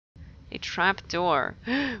A trap door.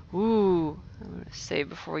 Ooh. I'm gonna save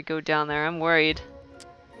before we go down there. I'm worried.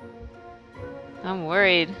 I'm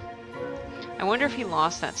worried. I wonder if he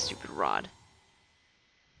lost that stupid rod.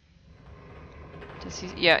 Does he?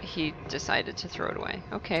 Yeah, he decided to throw it away.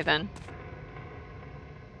 Okay then.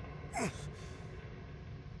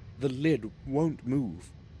 The lid won't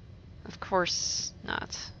move. Of course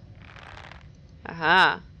not.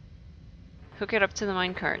 Aha. Hook it up to the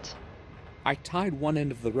minecart. I tied one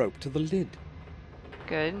end of the rope to the lid.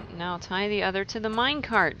 Good. Now tie the other to the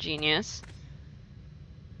minecart, genius.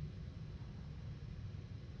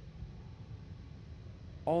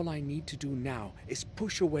 All I need to do now is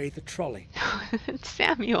push away the trolley.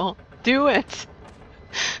 Samuel, do it!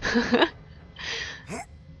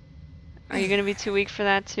 Are you gonna be too weak for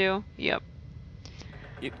that too? Yep.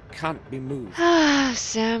 It can't be moved.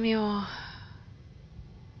 Samuel.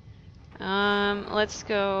 Let's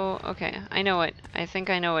go. Okay, I know it. I think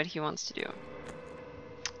I know what he wants to do.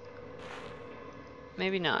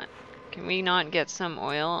 Maybe not. Can we not get some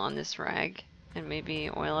oil on this rag and maybe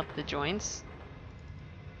oil up the joints?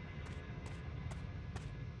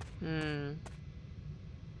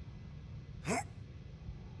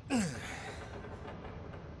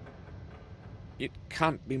 It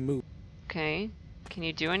can't be moved. Okay. Can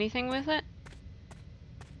you do anything with it?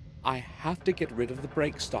 I have to get rid of the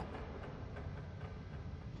brake stop.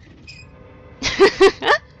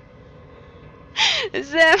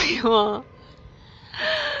 Samuel!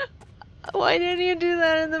 Why didn't you do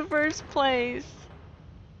that in the first place?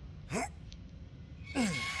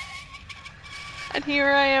 And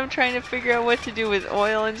here I am trying to figure out what to do with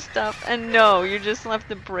oil and stuff, and no, you just left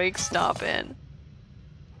the brake stop in.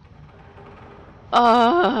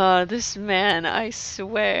 Ah, this man, I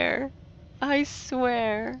swear. I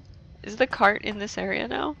swear. Is the cart in this area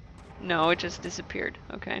now? No, it just disappeared.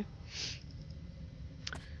 Okay.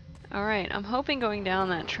 Alright, I'm hoping going down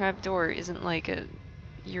that trap door isn't like a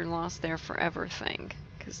you're lost there forever thing.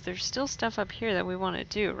 Because there's still stuff up here that we want to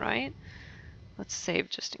do, right? Let's save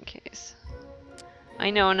just in case. I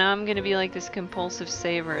know, now I'm gonna be like this compulsive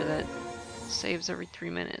saver that saves every 3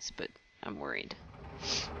 minutes, but I'm worried.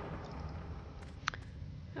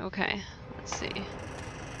 Okay, let's see.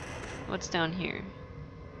 What's down here?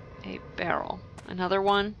 A barrel. Another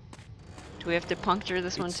one? Do we have to puncture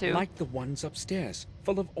this one too? It's like the ones upstairs,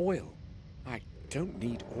 full of oil. I don't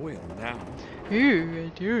need oil now. Ooh, I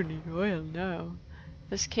do need oil now.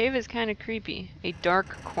 This cave is kind of creepy. A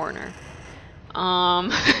dark corner.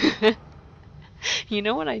 You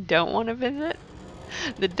know what I don't want to visit?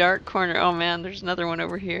 The dark corner. Oh man, there's another one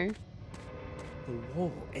over here. The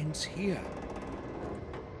wall ends here.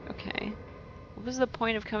 Okay. What was the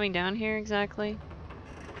point of coming down here exactly?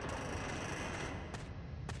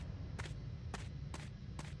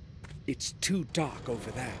 It's too dark over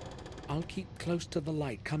there. I'll keep close to the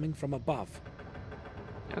light coming from above.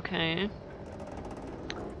 Okay.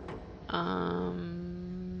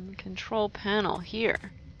 Control panel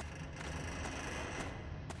here.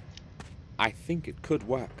 I think it could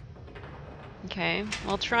work. Okay,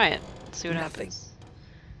 we'll try it. See what Nothing. happens.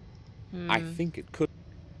 I think it could.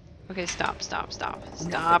 Okay, stop.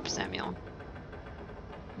 Stop, Samuel.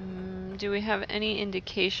 Do we have any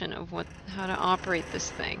indication of how to operate this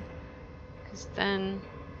thing? Because then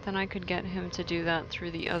I could get him to do that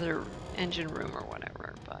through the other engine room or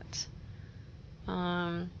whatever, but...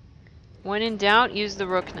 when in doubt, use the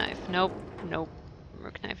rook knife. Nope.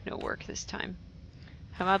 Rook knife no work this time.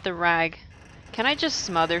 How about the rag? Can I just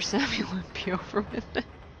smother Samuel and be over with it?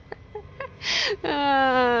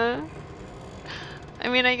 I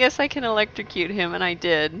mean, I guess I can electrocute him, and I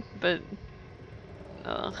did, but...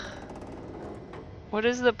 Ugh. What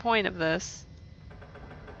is the point of this?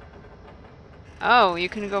 Oh, you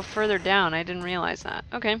can go further down. I didn't realize that.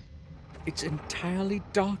 Okay. It's entirely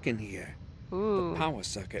dark in here. Ooh. The power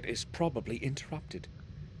circuit is probably interrupted.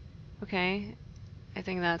 Okay. I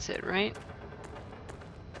think that's it, right?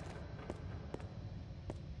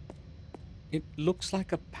 It looks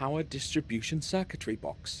like a power distribution circuitry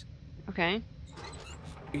box. Okay.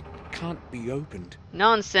 It can't be opened.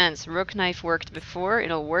 Nonsense. Rook knife worked before.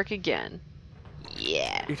 It'll work again.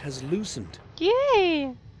 Yeah. It has loosened.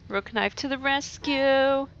 Yay! Rook knife to the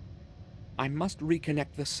rescue. I must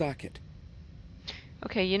reconnect the circuit.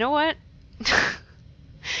 Okay, you know what?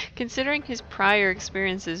 Considering his prior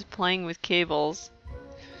experiences playing with cables,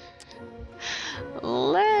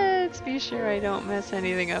 let's be sure I don't mess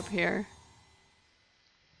anything up here.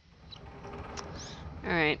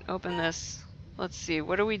 Alright, open this. Let's see,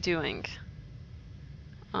 what are we doing?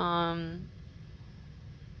 What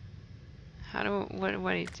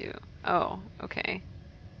do you do? Oh, okay.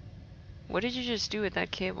 What did you just do with that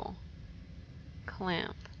cable?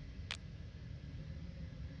 clamp.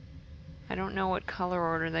 I don't know what color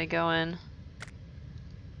order they go in.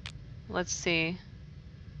 Let's see.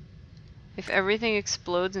 If everything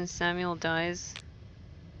explodes and Samuel dies...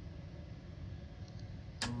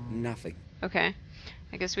 Nothing. Okay.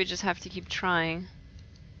 I guess we just have to keep trying.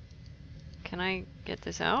 Can I get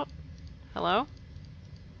this out? Hello?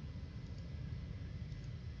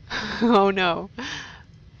 Oh no.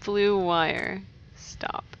 Blue wire.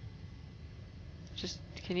 Stop. Just,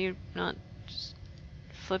 can you not just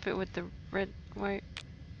flip it with the red wire?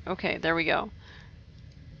 Okay, there we go.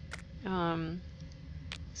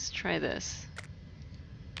 Let's try this.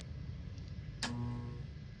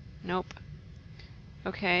 Nope.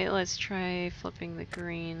 Okay, let's try flipping the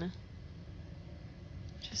green.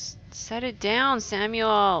 Just set it down,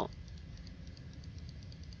 Samuel!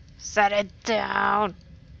 Set it down!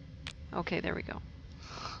 Okay, there we go.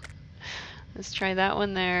 Let's try that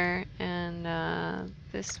one there, and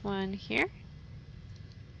this one here.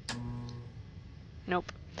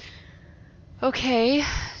 Nope. Okay,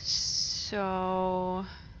 so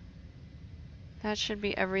that should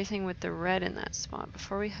be everything with the red in that spot.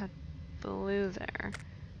 Before we had blue there.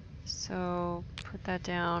 So put that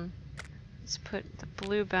down. Let's put the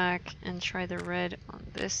blue back and try the red on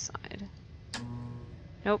this side.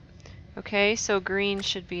 Nope. Okay, so green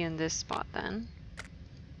should be in this spot then.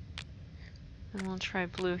 And we'll try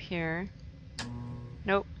blue here.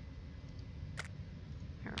 Nope.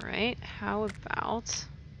 Alright, how about...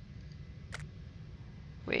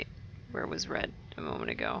 Wait, where was red a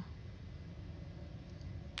moment ago?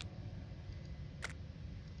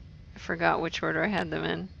 I forgot which order I had them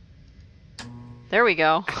in. There we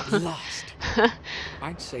go. At last.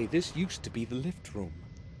 I'd say this used to be the lift room.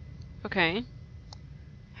 Okay.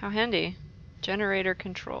 How handy. Generator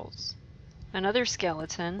controls. Another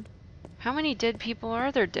skeleton. How many dead people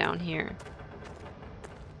are there down here?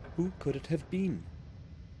 Who could it have been?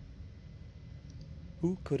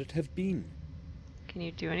 Who could it have been? Can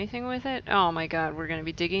you do anything with it? Oh my god, we're gonna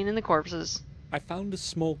be digging in the corpses. I found a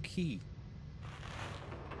small key.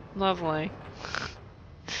 Lovely.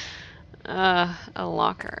 A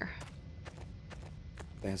locker.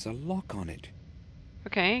 There's a lock on it.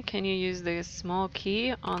 Okay, can you use the small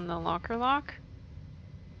key on the locker lock?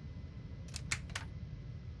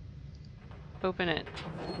 Open it.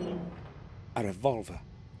 A revolver.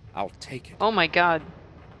 I'll take it. Oh my god.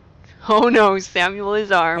 Oh no, Samuel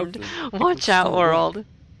is armed. Hopefully, it Watch will out, still world. work.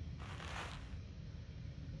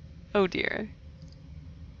 Oh dear.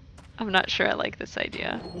 I'm not sure I like this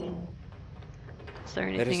idea. Is there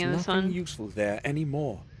There is anything in this nothing one? useful there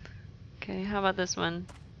anymore. Okay, how about this one?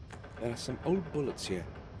 There are some old bullets here.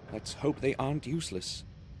 Let's hope they aren't useless.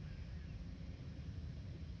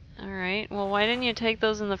 Alright, well why didn't you take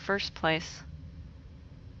those in the first place?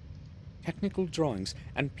 Technical drawings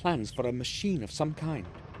and plans for a machine of some kind.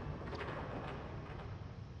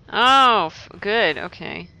 Oh, good,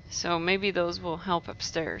 okay. So maybe those will help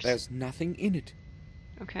upstairs. There's nothing in it.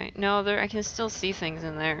 Okay, no, I can still see things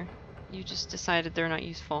in there. You just decided they're not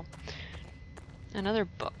useful. Another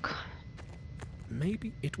book.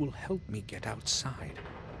 Maybe it will help me get outside.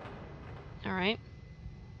 Alright.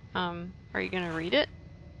 Are you gonna read it?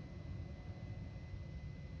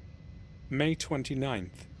 May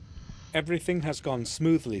 29th. Everything has gone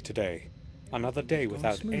smoothly today. Another day Gone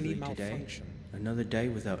without smoothly any today. malfunction. Another day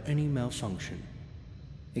without any malfunction.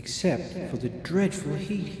 Except for the dreadful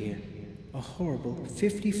heat here. A horrible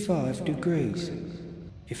 55 degrees.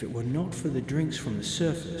 If it were not for the drinks from the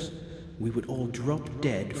surface, we would all drop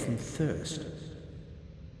dead from thirst.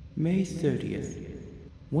 May 30th.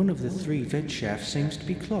 One of the 3 vent shafts seems to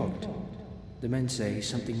be clogged. The men say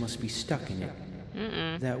something must be stuck in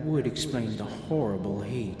it. That would explain the horrible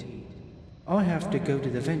heat. I have to go to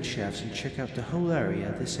the vent shafts and check out the whole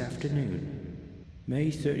area this afternoon. May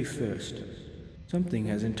 31st. Something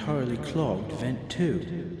has entirely clogged vent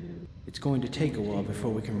 2. It's going to take a while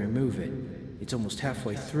before we can remove it. It's almost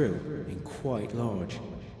halfway through and quite large.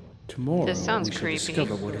 Tomorrow This sounds we shall creepy.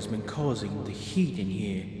 discover what has been causing the heat in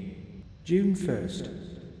here. June 1st.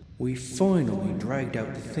 We finally dragged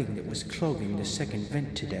out the thing that was clogging the second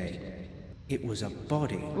vent today. It was a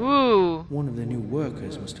body. Ooh! One of the new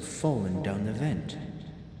workers must have fallen down the vent.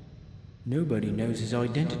 Nobody knows his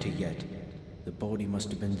identity yet. The body must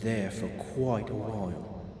have been there for quite a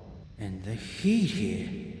while. And the heat here.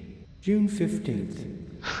 June 15th.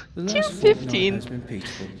 The June last fortnight 15th. has been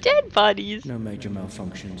peaceful. Dead bodies! No major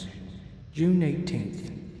malfunctions. June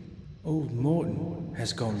 18th. Old Morton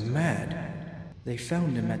has gone mad. They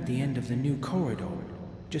found him at the end of the new corridor,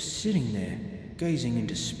 just sitting there, gazing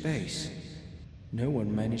into space. No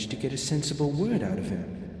one managed to get a sensible word out of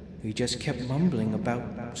him. He just kept mumbling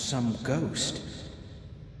about some ghost.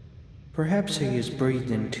 Perhaps he has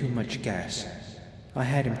breathed in too much gas. I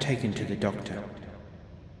had him taken to the doctor.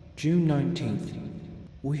 June 19th.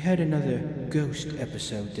 We had another ghost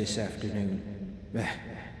episode this afternoon.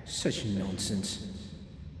 Such nonsense.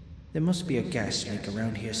 There must be a gas leak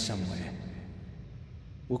around here somewhere.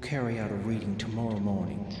 We'll carry out a reading tomorrow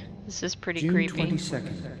morning. This is pretty June creepy.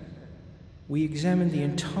 22nd. We examined the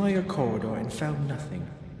entire corridor and found nothing.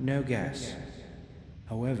 No gas.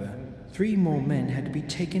 However, 3 more men had to be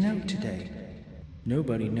taken out today.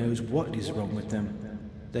 Nobody knows what is wrong with them.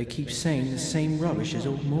 They keep saying the same rubbish as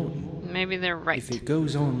old Morton. Maybe they're right. If it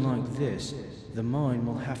goes on like this, the mine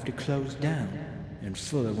will have to close down, and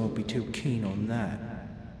Fuller won't be too keen on that.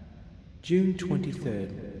 June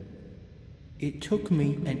 23rd. It took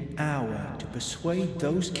me an hour to persuade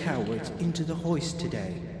those cowards into the hoist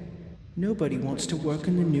today. Nobody wants to work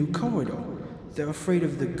in the new corridor. They're afraid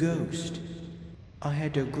of the ghost. I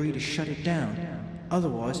had to agree to shut it down.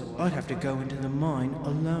 Otherwise, I'd have to go into the mine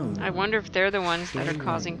alone. I wonder if they're the ones that are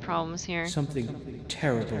causing problems here. Something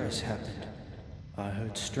terrible has happened. I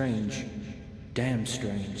heard strange, damn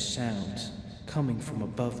strange sounds coming from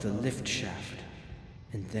above the lift shaft.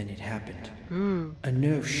 And then it happened. Ooh. A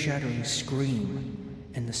nerve-shattering scream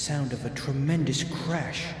and the sound of a tremendous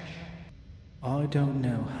crash. I don't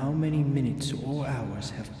know how many minutes or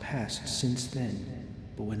hours have passed since then,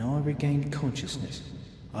 but when I regained consciousness,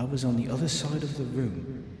 I was on the other side of the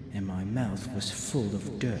room, and my mouth was full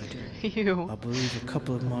of dirt. Ew. I believe a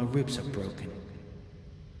couple of my ribs are broken,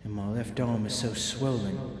 and my left arm is so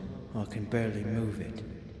swollen I can barely move it.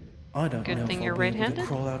 I don't Good know thing if you're I'll be able to right-handed?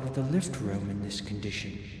 crawl out of the lift room in this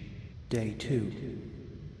condition. Day 2.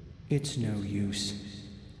 It's no use.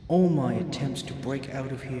 All my attempts to break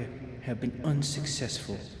out of here have been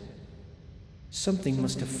unsuccessful. Something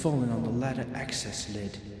must have fallen on the ladder access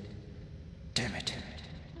lid. Damn it.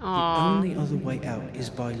 The Aww. only other way out is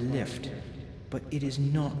by lift, but it is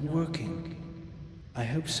not working. I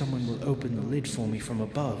hope someone will open the lid for me from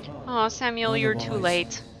above. Aw, Samuel, you're too Otherwise-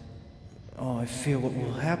 late. Oh, I fear what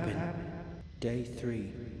will happen. Day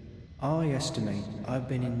 3. I estimate I've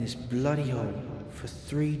been in this bloody hole for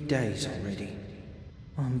 3 days already.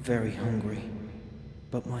 I'm very hungry,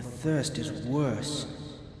 but my thirst is worse.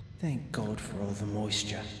 Thank God for all the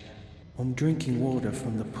moisture. I'm drinking water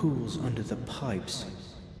from the pools under the pipes.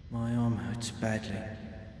 My arm hurts badly.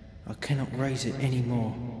 I cannot raise it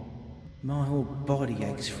anymore. My whole body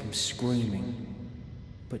aches from screaming,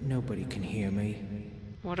 but nobody can hear me.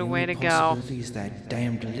 What a The way only to go. possibility is that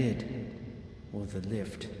damned lid, or the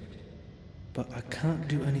lift. But I can't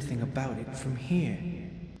do anything about it from here.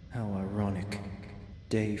 How ironic.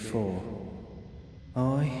 Day 4.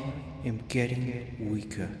 I am getting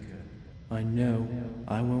weaker. I know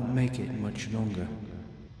I won't make it much longer.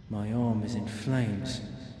 My arm is in flames,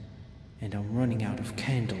 and I'm running out of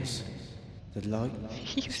candles. The light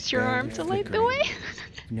Use your barely arm to light the flickering. way.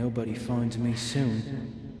 If nobody finds me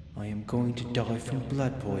soon, I am going to die from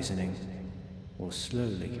blood poisoning, or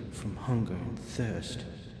slowly from hunger and thirst.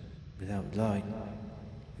 Without light,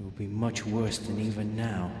 it will be much worse than even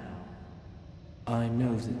now. I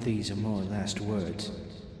know that these are my last words,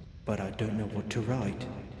 but I don't know what to write.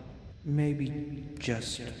 Maybe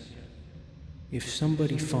just... If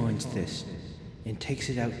somebody finds this and takes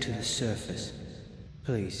it out to the surface,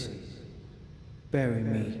 please, bury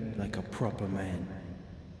me like a proper man.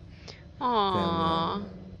 Aww.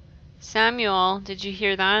 Samuel, did you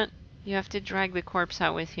hear that? You have to drag the corpse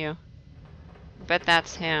out with you. Bet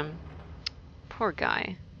that's him. Poor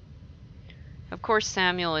guy. Of course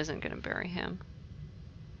Samuel isn't gonna bury him.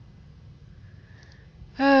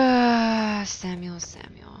 Samuel.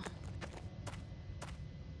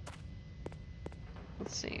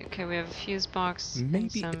 Let's see. Okay, we have a fuse box and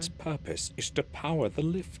Maybe some... its purpose is to power the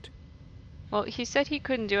lift. Well, he said he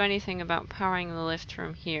couldn't do anything about powering the lift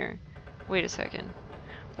from here. Wait a second.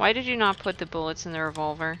 Why did you not put the bullets in the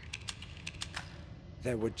revolver?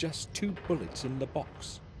 There were just 2 bullets in the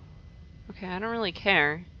box. Okay, I don't really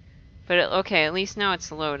care. But okay, at least now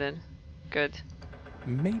it's loaded. Good.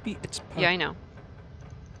 Maybe its purpose... Yeah, I know.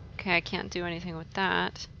 Okay, I can't do anything with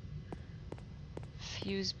that.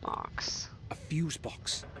 Fuse box. A fuse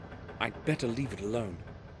box. I'd better leave it alone.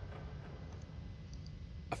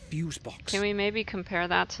 A fuse box. Can we maybe compare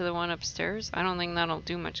that to the one upstairs? I don't think that'll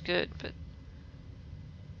do much good, but...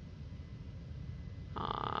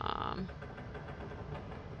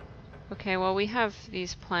 Okay, well we have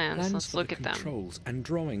these plans. Plans Let's for look the at them. controls and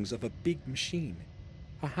drawings of a big machine.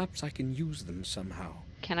 Perhaps I can use them somehow.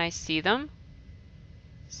 Can I see them?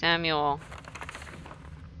 Samuel.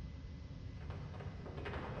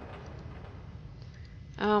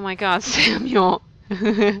 Oh my god, Samuel.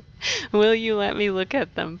 Will you let me look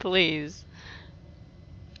at them, please?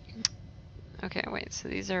 Okay, wait, so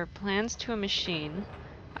these are plans to a machine.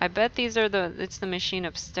 I bet these are it's the machine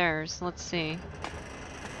upstairs. Let's see.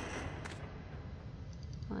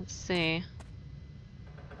 Let's see.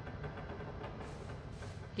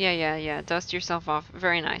 Yeah. Dust yourself off.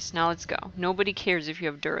 Very nice. Now let's go. Nobody cares if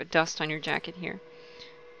you have dust on your jacket here.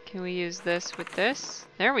 Can we use this with this?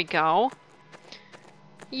 There we go.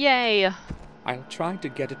 Yay! I'll try to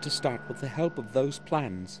get it to start with the help of those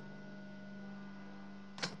plans.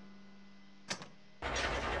 The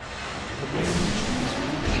main engine is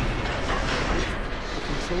running. The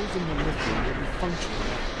controls in the lift room will be functional.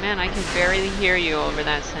 Man, I can barely hear you over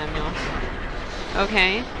that, Samuel.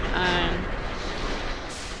 Okay,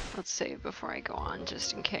 let's save before I go on,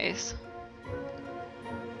 just in case.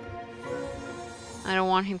 I don't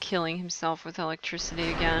want him killing himself with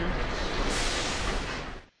electricity again.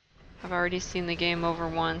 I've already seen the game over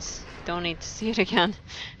once. Don't need to see it again.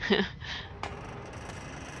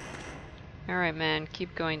 Alright, man,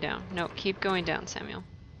 keep going down. No, keep going down, Samuel.